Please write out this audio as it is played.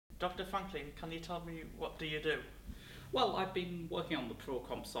Dr. Franklin, can you tell me what do you do? Well, I've been working on the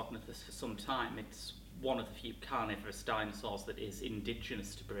Procompsognathus for some time. It's one of the few carnivorous dinosaurs that is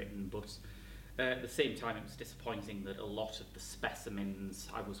indigenous to Britain, but at the same time it was disappointing that a lot of the specimens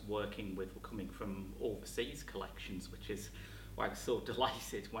I was working with were coming from overseas collections, which is why I was so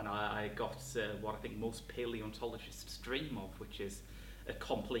delighted when I got what I think most paleontologists dream of, which is a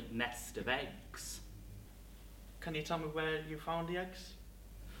complete nest of eggs. Can you tell me where you found the eggs?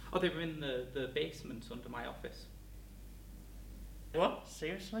 Oh, they were in the basement under my office. What?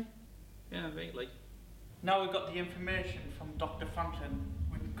 Seriously? Yeah, really. Now we've got the information from Dr. Franklin,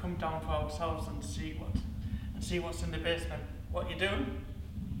 we can come down for ourselves and see what's in the basement. What are you doing?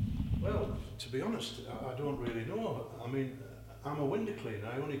 Well, to be honest, I don't really know. I mean, I'm a window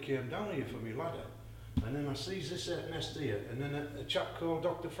cleaner. I only came down here for my ladder, and then I sees this nest here, and then a chap called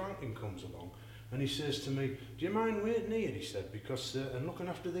Dr. Franklin comes along, and he says to me, "Do you mind waiting here?" he said, "because and looking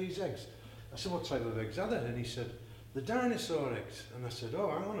after these eggs." I said, "What type of eggs are they?" And he said, "The dinosaur eggs." And I said, "Oh,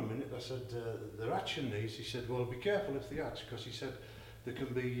 hang on a minute." I said, "They're hatching these." He said, "Well, be careful if they hatch, because he said they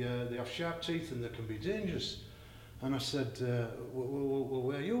can be, they have sharp teeth and they can be dangerous." And I said, well,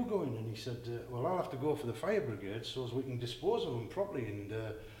 where are you going? And he said, "Well, I'll have to go for the fire brigade so as we can dispose of them properly, and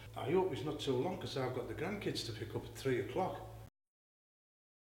I hope it's not too long, because I've got the grandkids to pick up at 3 o'clock.